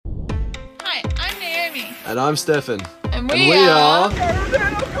Naomi. And I'm Stefan. And we are...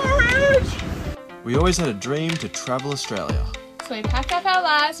 We always had a dream to travel Australia. So we packed up our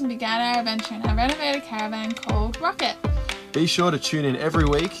lives and began our adventure in a renovated caravan called Rocket. Be sure to tune in every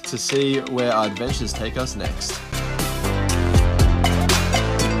week to see where our adventures take us next.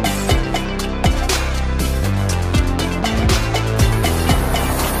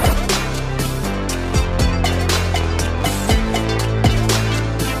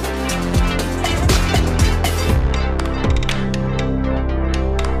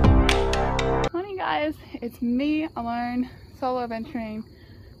 Morning guys, it's me alone, solo adventuring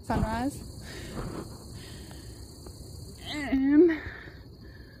sunrise. And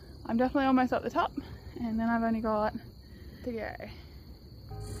I'm definitely almost at the top, and then I've only got to go.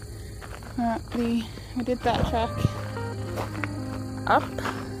 We did that track up.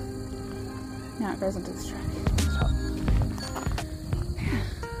 Now it goes into this track. Top.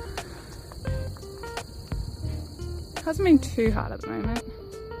 It hasn't been too hard at the moment.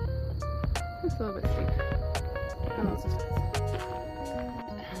 Just a little bit steep. And lots of steps.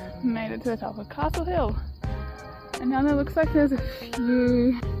 Made it to the top of Castle Hill. And now there looks like there's a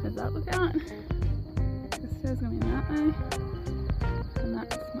few. Does that look out? The stairs going that way. And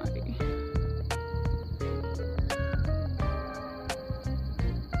that's muddy.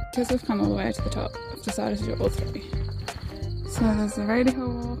 Because we've come all the way to the top, I've decided to do all three. So there's the Raider Hill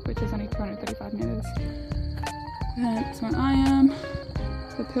walk, which is only 235 metres. Then it's where I am.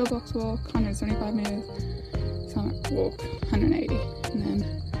 The Pillbox walk, 175 metres. Summit walk, 180. And then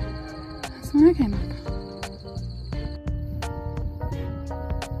that's when I came up.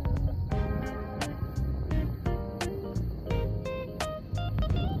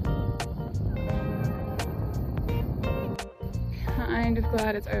 Kind of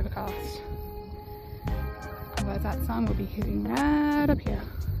glad it's overcast. Otherwise that sun will be hitting right up here.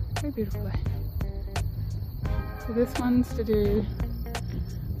 Very beautiful day. So this one's to do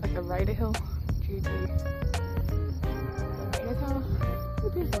like the Raider Hill due to the Raider Tower.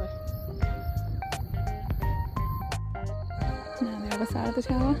 Very beautiful day. Now the other side of the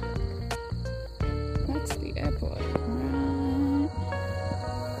tower. That's the airport. Right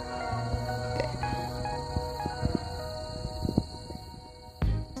there.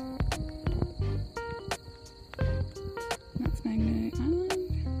 That's Magnetic Island.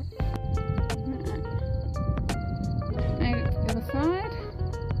 Right. Made it to the other side.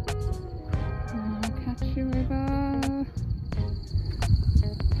 Catchy River.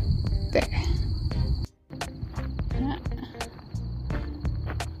 There. Yeah.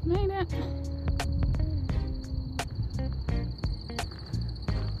 Made it.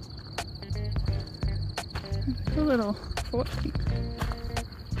 It's a little fort.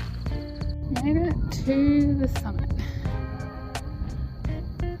 Made it to the summit.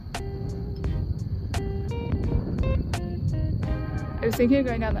 I was thinking of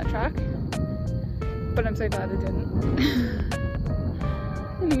going down that track, but I'm so glad I didn't.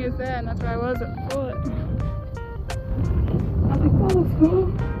 I think it's there, and that's where I was at the fort. I was like, oh, that's cool.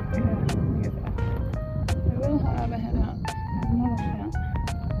 Yeah, I think it's there. I will, however, head out. There's another one out.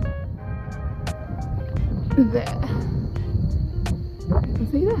 There. You can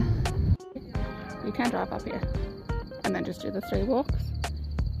see there. You can drive up here and then just do the 3 walks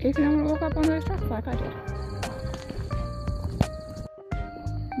if you don't want to walk up one of those tracks like I did.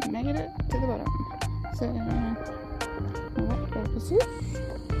 Made it to the bottom. So, what purposes?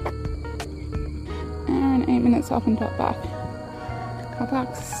 And 8 minutes up and top back. Car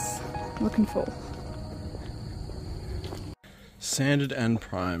park's looking full. Sanded and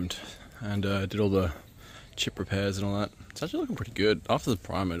primed, and did all the chip repairs and all that. It's actually looking pretty good. After the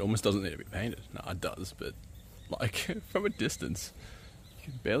primer, it almost doesn't need to be painted. No, it does, but like from a distance, you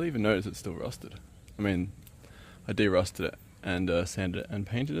can barely even notice it's still rusted. I mean, I de-rusted it and sanded it and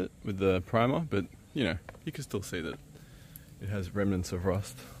painted it with the primer, but you know, you can still see that it has remnants of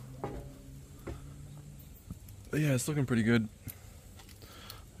rust. But yeah, it's looking pretty good.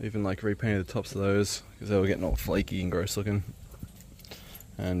 I even like repainted the tops of those because they were getting all flaky and gross looking.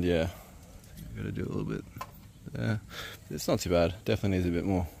 And yeah, I've got to do a little bit there. It's not too bad. Definitely needs a bit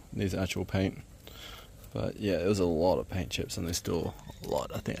more. Needs actual paint. But yeah, there was a lot of paint chips and there's still a lot.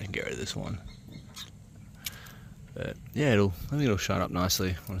 I think I can get rid of this one. But yeah, I think it'll shine up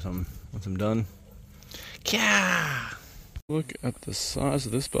nicely once I'm done. Kya! Look at the size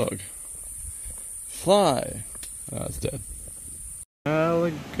of this bug. Fly! Oh, it's dead.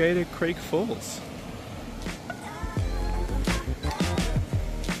 Alligator Creek Falls.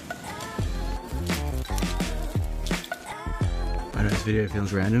 I know this video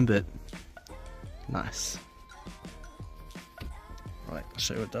feels random, but nice. Right, I'll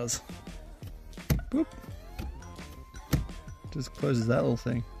show you what it does. Boop. Just closes that little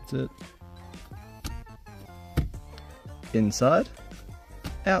thing. That's it. Inside,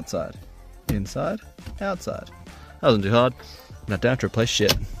 outside, inside, outside. That wasn't too hard. Now don't have to replace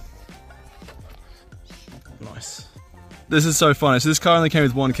shit. Nice. This is so funny. So this car only came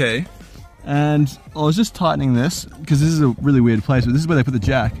with one key, and I was just tightening this because this is a really weird place. But this is where they put the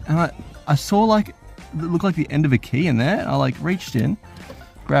jack, and I saw like it looked like the end of a key in there. I like reached in,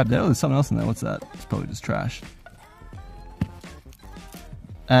 grabbed it. Oh, there's something else in there. What's that? It's probably just trash.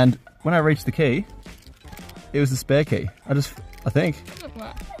 And when I reached the key, it was the spare key. I think.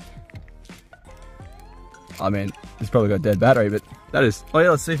 I mean, it's probably got a dead battery, but that is. Oh yeah,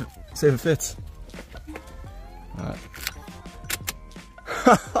 let's see if it fits. Alright.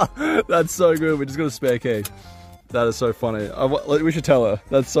 That's so good. We just got a spare key. That is so funny. We should tell her.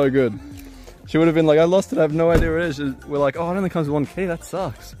 That's so good. She would have been like, I lost it. I have no idea where it is. We're like, oh, it only comes with one key. That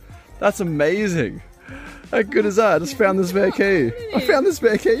sucks. That's amazing. How good is that? I just found the spare key. I found the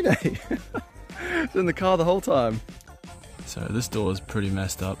spare key, Nate. It's in the car the whole time. So this door is pretty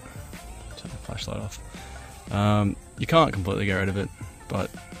messed up. Turn the flashlight off. You can't completely get rid of it, but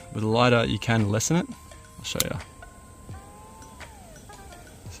with a lighter you can lessen it. I'll show you.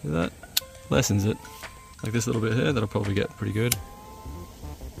 See that? Lessens it. Like this little bit here, that'll probably get pretty good.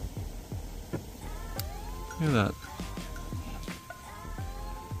 Look at that.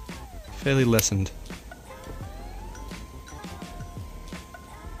 Fairly lessened.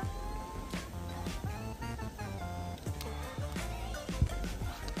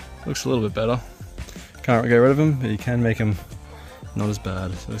 Looks a little bit better. Can't get rid of them, but you can make them not as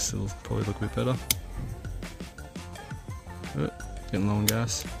bad. So this will probably look a bit better. Oh, getting low on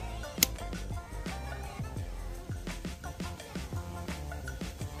gas.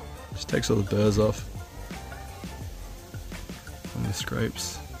 Just takes all the burrs off. And the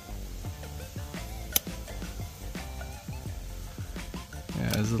scrapes. Yeah,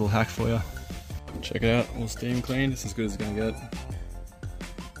 there's a little hack for you. Check it out, all steam cleaned. It's as good as it's gonna get.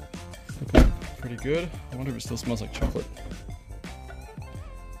 Pretty good. I wonder if it still smells like chocolate.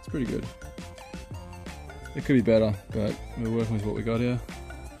 It's pretty good. It could be better, but we're working with what we got here.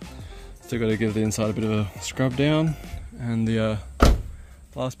 Still got to give the inside a bit of a scrub down, and the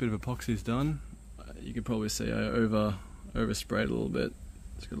last bit of epoxy is done. You could probably see I oversprayed a little bit.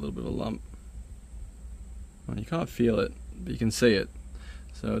 It's got a little bit of a lump. Well, you can't feel it, but you can see it.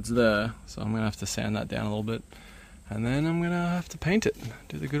 So it's there. So I'm gonna have to sand that down a little bit, and then I'm gonna have to paint it.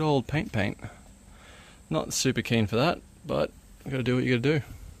 Do the good old paint. Not super keen for that, but you gotta do what you gotta do.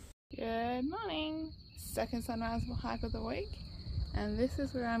 Good morning. Second sunrise hike of the week, and this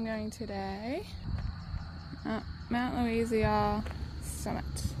is where I'm going today. Mount Louisa summit.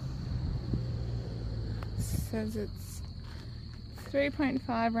 Says it's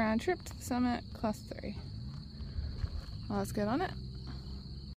 3.5 round trip to the summit +3. Well, let's get on it.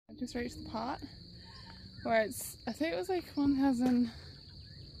 I just reached the part where it's, I think it was like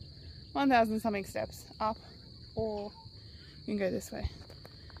 1,000 something steps up, or you can go this way.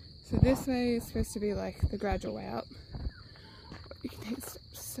 So this way is supposed to be like the gradual way up, but you can take steps.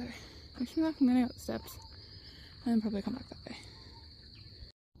 So wish me luck, I'm gonna go up the steps and then probably come back that way.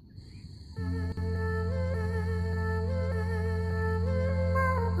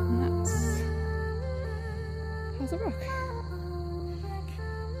 And that's Castle Rock.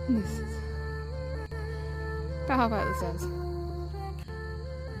 And this is about halfway up the stairs.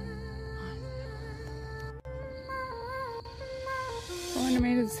 400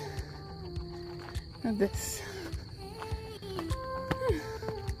 meters of this.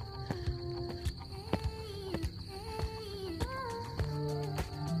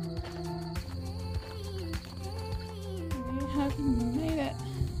 We have made it.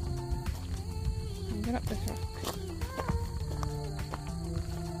 And get up this rock.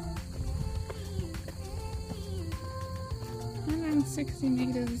 160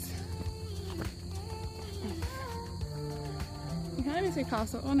 meters. You can't even see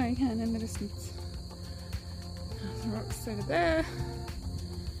castle. Oh no, you can in the distance. The rocks over there.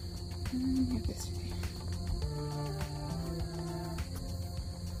 And you have this view.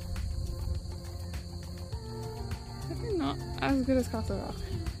 Definitely not as good as Castle Rock.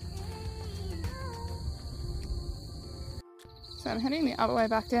 So I'm heading the other way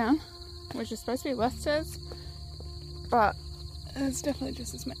back down, which is supposed to be less stairs, but it's definitely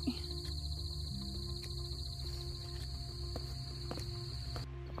just as many.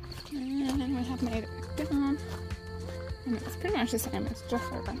 And we have made it back down, and it's pretty much the same. It's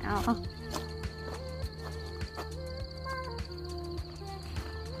just over an hour.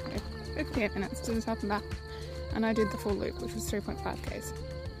 58 minutes to the top and back, and I did the full loop, which was 3.5 k's.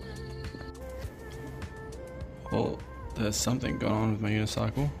 Well, there's something going on with my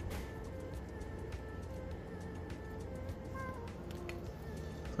unicycle.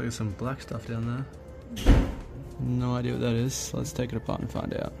 There's some black stuff down there. No idea what that is. Let's take it apart and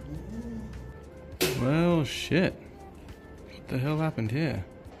find out. Well, shit. What the hell happened here?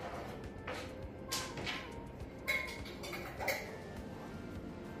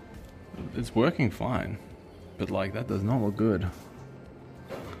 It's working fine, but like that does not look good.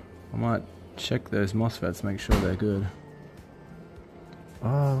 I might check those MOSFETs, make sure they're good.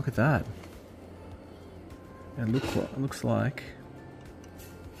 Oh, look at that. It looks like...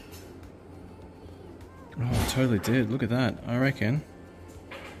 Oh, it totally did. Look at that. I reckon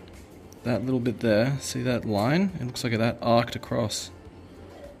that little bit there, see that line? It looks like that arced across.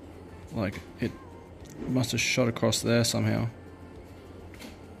 Like it must have shot across there somehow.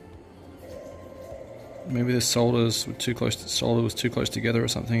 Maybe the solders were too close. Solder was too close together or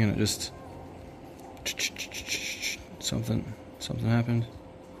something, and it just something happened.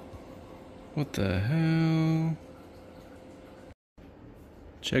 What the hell?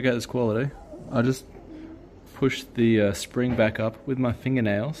 Check out this quality. I just pushed the spring back up with my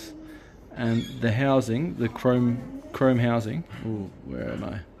fingernails, and the housing, the chrome housing. Ooh, where am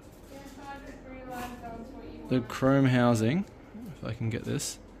I? The chrome housing, if I can get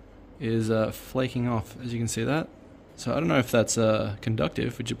this, is flaking off, as you can see that. So I don't know if that's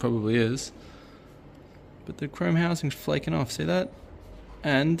conductive, which it probably is, but the chrome housing's flaking off, see that?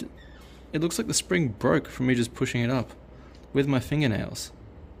 And it looks like the spring broke from me just pushing it up with my fingernails.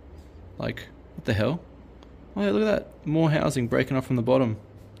 Like, what the hell? Oh yeah, look at that, more housing breaking off from the bottom.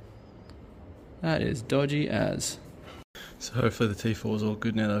 That is dodgy as. So hopefully the T4 is all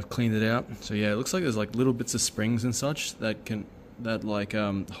good now that I've cleaned it out. So yeah, it looks like there's like little bits of springs and such that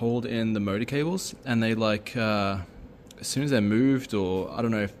hold in the motor cables, and they like as soon as they're moved, or I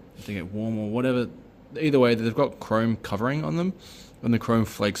don't know if they get warm or whatever, either way they've got chrome covering on them when the chrome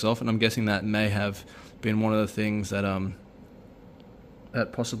flakes off, and I'm guessing that may have been one of the things that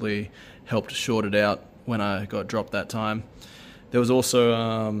that possibly helped short it out when I got dropped that time. There was also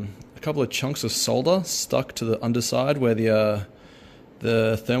a couple of chunks of solder stuck to the underside where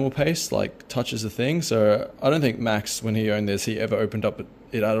the thermal paste like touches the thing. So I don't think Max, when he owned this, he ever opened up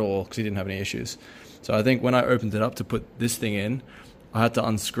it at all because he didn't have any issues. So I think when I opened it up to put this thing in, I had to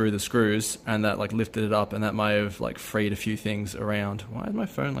unscrew the screws, and that like lifted it up, and that may have like freed a few things around. Why is my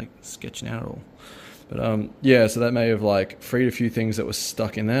phone like sketching out at all? But yeah, so that may have like freed a few things that were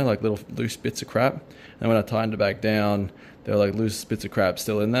stuck in there, like little loose bits of crap. And when I tightened it back down, there were like loose bits of crap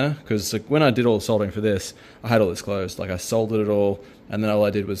still in there. Because like, when I did all the soldering for this, I had all this closed. Like I soldered it all, and then all I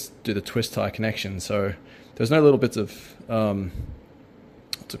did was do the twist tie connection. So there's no little bits of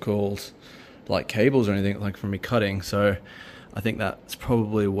what's it called, like cables or anything like from me cutting. So I think that's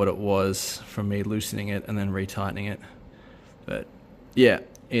probably what it was from me loosening it and then retightening it. But yeah,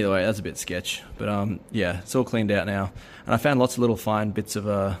 either way, that's a bit sketch. But yeah, it's all cleaned out now, and I found lots of little fine bits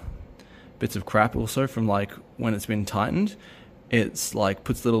of crap also from like when it's been tightened. It's like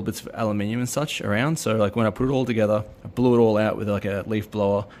puts little bits of aluminium and such around. So like when I put it all together, I blew it all out with like a leaf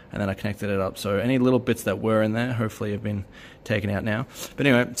blower, and then I connected it up. So any little bits that were in there hopefully have been taken out now. But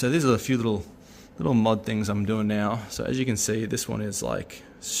anyway, so these are a few little mod things I'm doing now. So as you can see, this one is like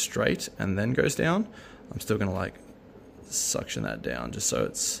straight and then goes down. I'm still gonna like suction that down just so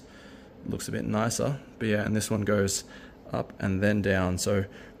it looks a bit nicer. But yeah, and this one goes up and then down. So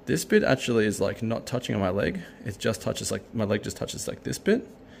this bit actually is like not touching on my leg. It just touches like, my leg just touches like this bit.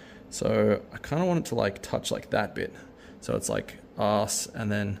 So I kind of want it to like touch like that bit. So it's like arse,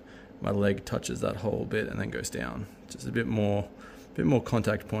 and then my leg touches that whole bit and then goes down. Just a bit more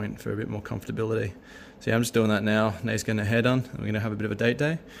contact point for a bit more comfortability. So yeah, I'm just doing that now. Nate's getting her hair done, and we're gonna have a bit of a date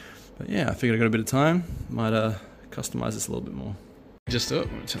day. But yeah, I figured I got a bit of time. Might customize this a little bit more. Just do it.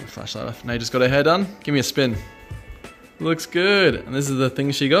 I'm gonna turn the flashlight off. Nate just got her hair done. Give me a spin. Looks good. And this is the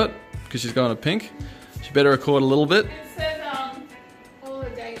thing she got, because she's going to pink. She better record a little bit. It says all the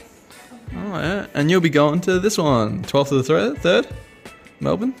dates. Oh yeah, and you'll be going to this one, 12th to the 3rd,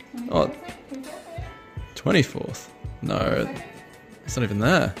 Melbourne. Oh, 24th. No, it's not even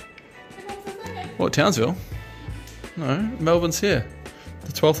there. What, Townsville? No, Melbourne's here.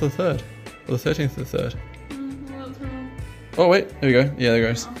 The 12th to the 3rd, or the 13th to the 3rd. Oh wait, there we go. Yeah, there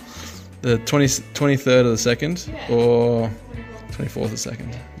goes. The 23rd of the 2nd, or 24th of the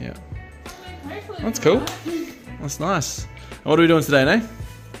 2nd. Yeah. That's cool. That's nice. And what are we doing today, Nate?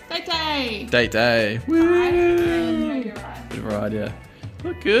 Date day. Date day. Woo! Bit of a ride, yeah.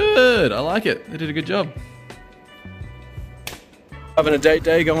 Look good. I like it. They did a good job. Having a date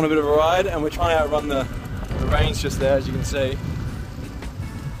day, going on a bit of a ride, and we're trying to outrun the rains just there, as you can see.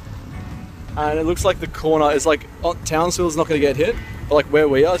 and it looks like the corner is like, Townsville is not going to get hit, but like where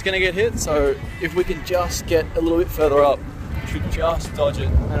we are is going to get hit. So if we can just get a little bit further up, we should just dodge it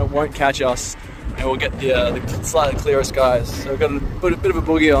and it won't catch us, and we'll get the slightly clearer skies. So we've got a bit of a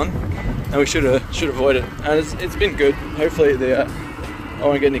boogie on, and we should avoid it. And it's been good. Hopefully I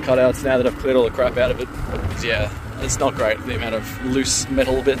won't get any cutouts now that I've cleared all the crap out of it. 'Cause yeah, it's not great, the amount of loose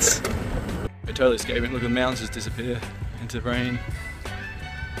metal bits. We're totally escaping. Look, the mountains just disappear into rain.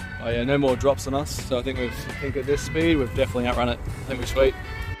 Oh yeah, no more drops on us. So I think at this speed we've definitely outrun it. I think we're sweet.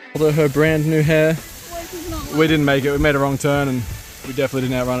 Although her brand new hair, we didn't make it. We made a wrong turn and we definitely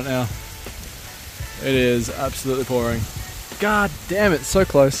didn't outrun it now. It is absolutely pouring. God damn it, so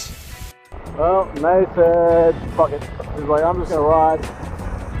close. Well, May said, fuck it. She's like, I'm just gonna ride.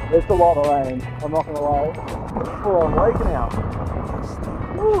 It's a lot of rain, I'm not gonna lie. Oh, I'm waking out.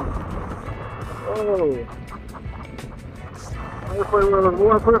 Woo. Oh. Hopefully we're as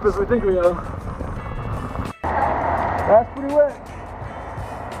waterproof as we think we are. That's pretty wet.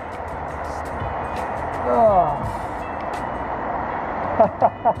 Oh.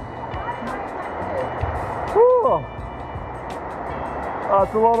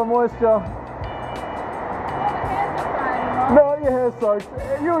 That's a lot of moisture. No, your hair's soaked.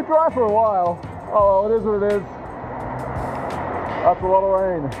 You were dry for a while. Oh, well, it is what it is. That's a lot of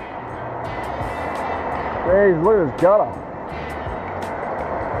rain. Jeez, look at this gutter.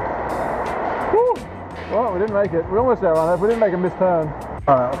 Whew. Well, we didn't make it. We almost outrun it. We didn't make a missed turn.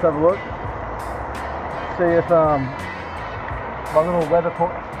 Alright, let's have a look. See if my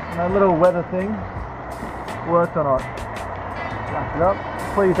little weather thing worked or not. Flash it up.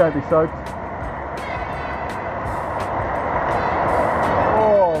 Please don't be soaked.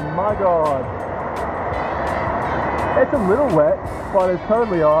 Oh my god. It's a little wet, but it's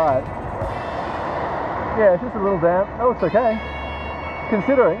totally alright. Yeah, it's just a little damp. That looks okay.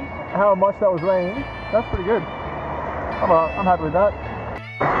 Considering how much that was raining, that's pretty good. I'm happy with that.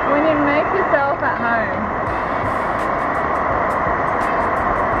 When you make yourself at home.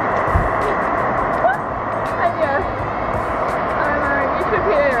 And yes, I don't know, you should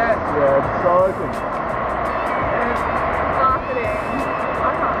hear it. Yeah, it's soaking. It's buffeting.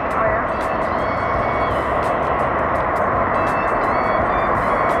 I can't, oh yeah.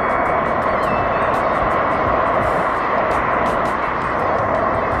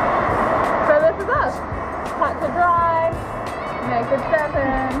 So this is us. Cut to dry, make it 7.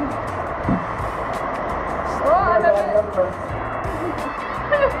 Oh, I'm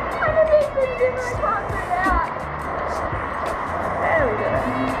a bit thinking I can't bring it out. There we go.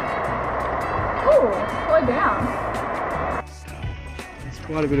 Ooh, slow down. It's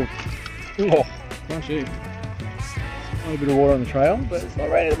quite a bit of, quite a bit of water on the trail, but it's not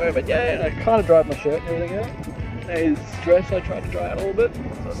raining at the moment. Yeah, and I kind of dried my shirt and everything out. Today's dress I tried to dry out a little bit,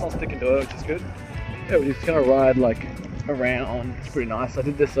 so it's not sticking to it, which is good. Yeah, we're just gonna ride like around. It's pretty nice. I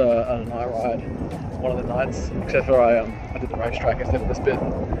did this on a night ride, one of the nights, except for I did the racetrack instead of this bit.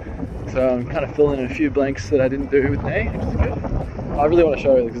 So I'm kind of filling in a few blanks that I didn't do with Nay, which is good. I really want to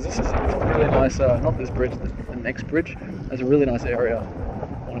show you because this is a really nice, not this bridge, the next bridge. There's a really nice area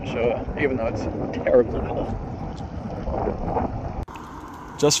I want to show you, even though it's terrible weather.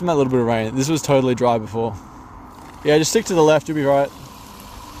 Just from that little bit of rain, this was totally dry before. Yeah, just stick to the left, you'll be right.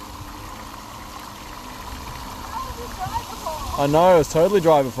 I know, it was totally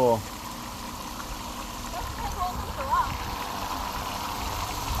dry before.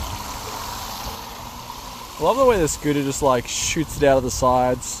 I love the way the scooter just like shoots it out of the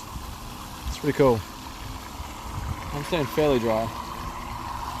sides. It's pretty cool. I'm staying fairly dry.